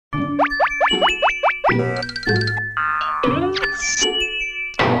Candybots.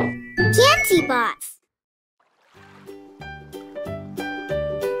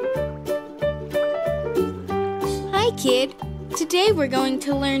 Hi, kid. Today we're going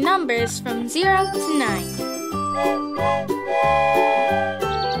to learn numbers from 0 to 9.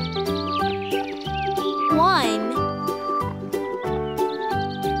 1,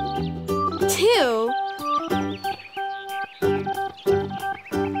 2,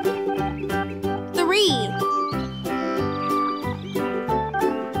 3,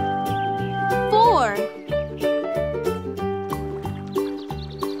 4,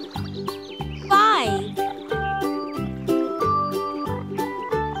 5,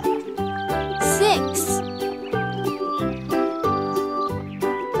 6,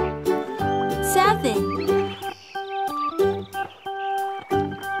 7,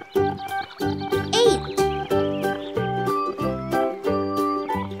 8,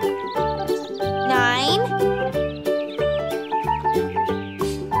 9,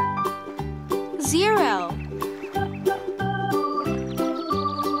 0.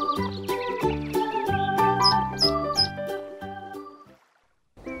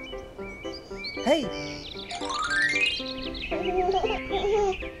 Hey!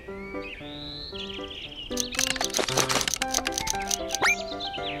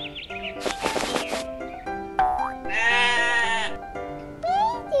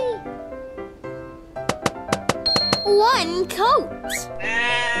 One coat.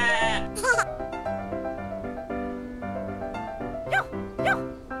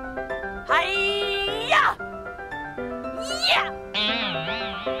 Hi-ya! Yeah!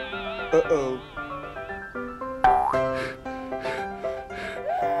 Uh-oh.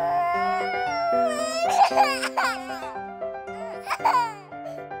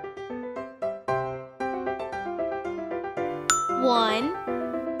 One,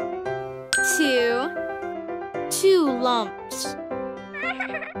 two, 2 lumps.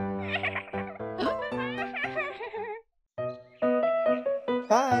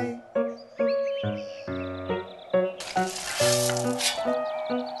 Hi!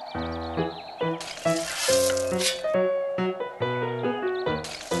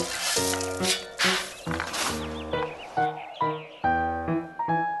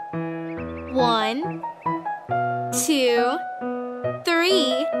 One, 2,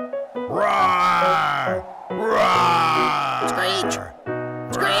 3, Roar! Roar! Screech!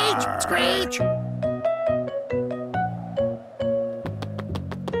 Screech! Screech!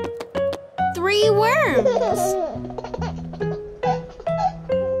 3 worms.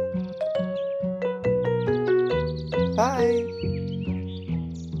 Hi!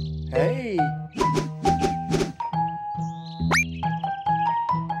 Hey!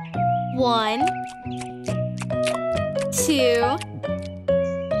 One, 2,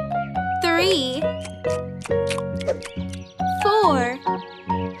 3, 4.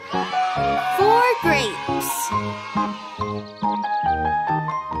 4 grapes.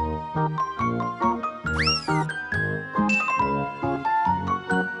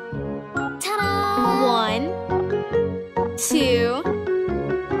 Ta-da! 1, 2,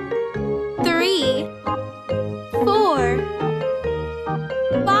 3, 4,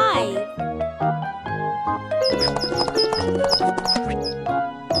 5.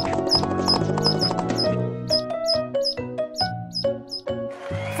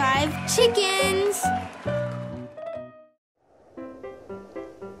 5 chickens.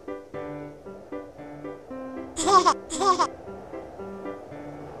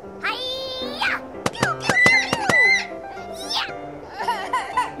 Hi-ya! Pew, pew, pew, pew. Yeah!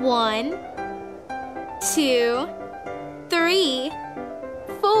 1, 2, 3,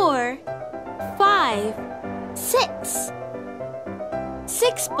 4, 5, 6.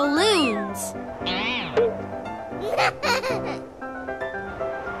 6 balloons.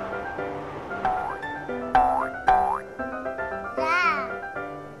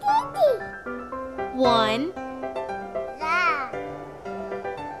 One,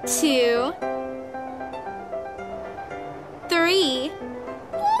 2, 3,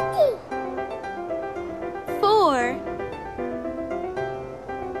 4,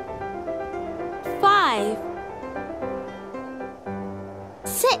 5,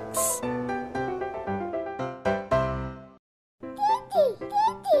 6.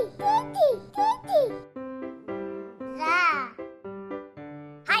 Yeah!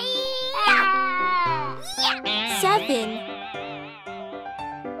 7.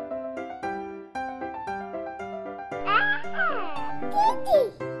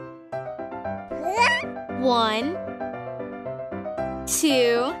 One,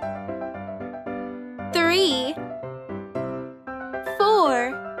 2, 3,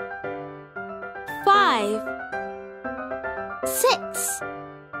 4, 5. 5, 6.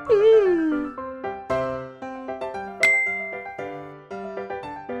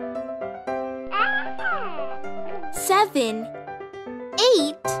 7,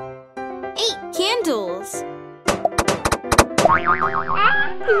 8. 8 candles.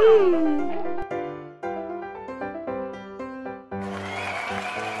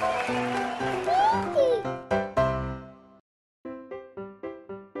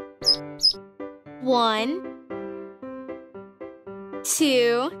 1,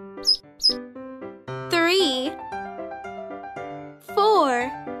 2, 3,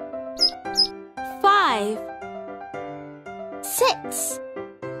 4, 5, 6,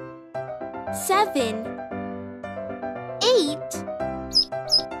 7, 8,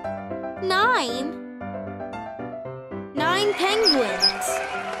 9. 9 penguins.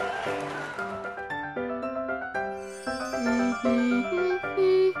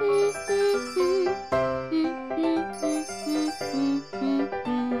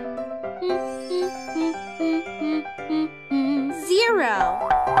 Zero.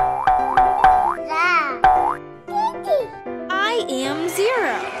 I am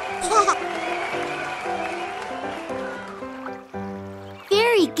 0.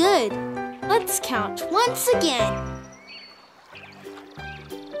 Very good. Let's count once again.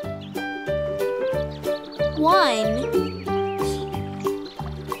 1,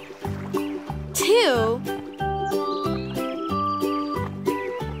 2,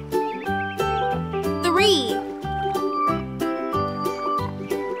 3,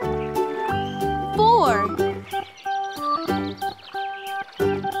 4,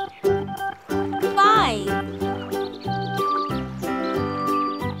 5,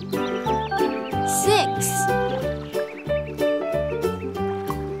 6,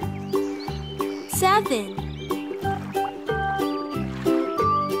 7,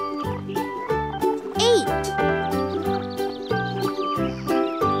 8,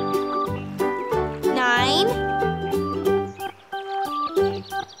 9,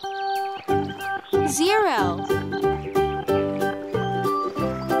 0.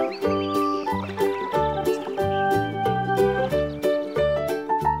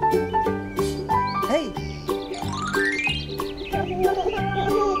 Hey!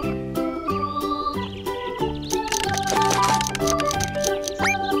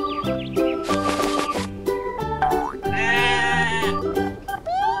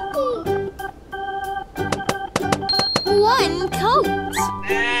 1 coat.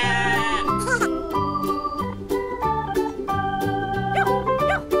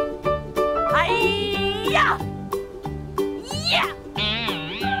 Hi-ya! Yeah!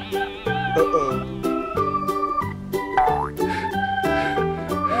 Uh-oh.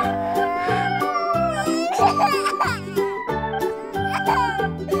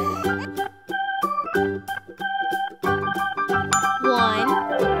 1,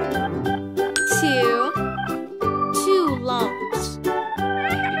 2, 2 lumps.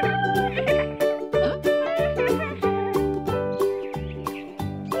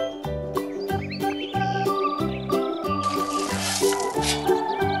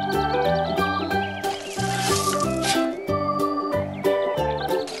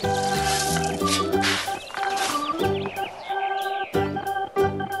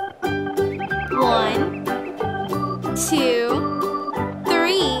 1, 2,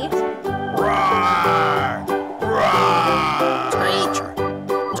 3. Roar! Roar! Screech!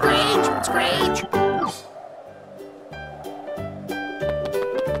 Screech! Screech!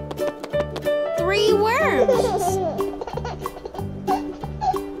 3 worms.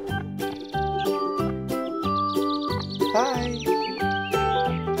 Hi!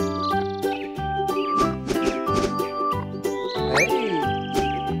 Hey!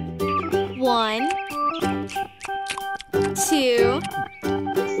 1, 2,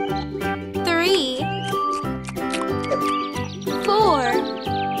 3, 4.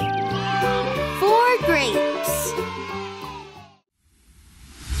 4 grapes.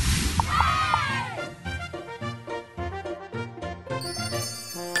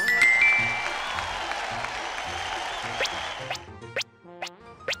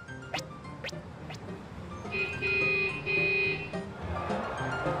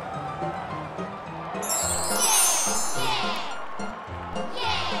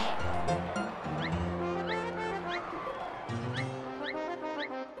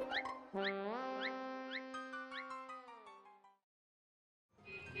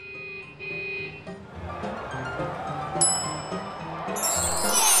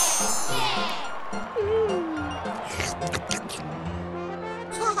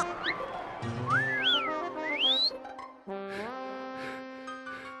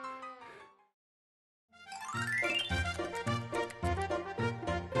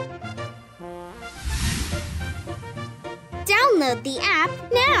 Download the app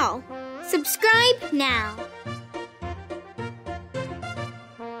now. Subscribe now.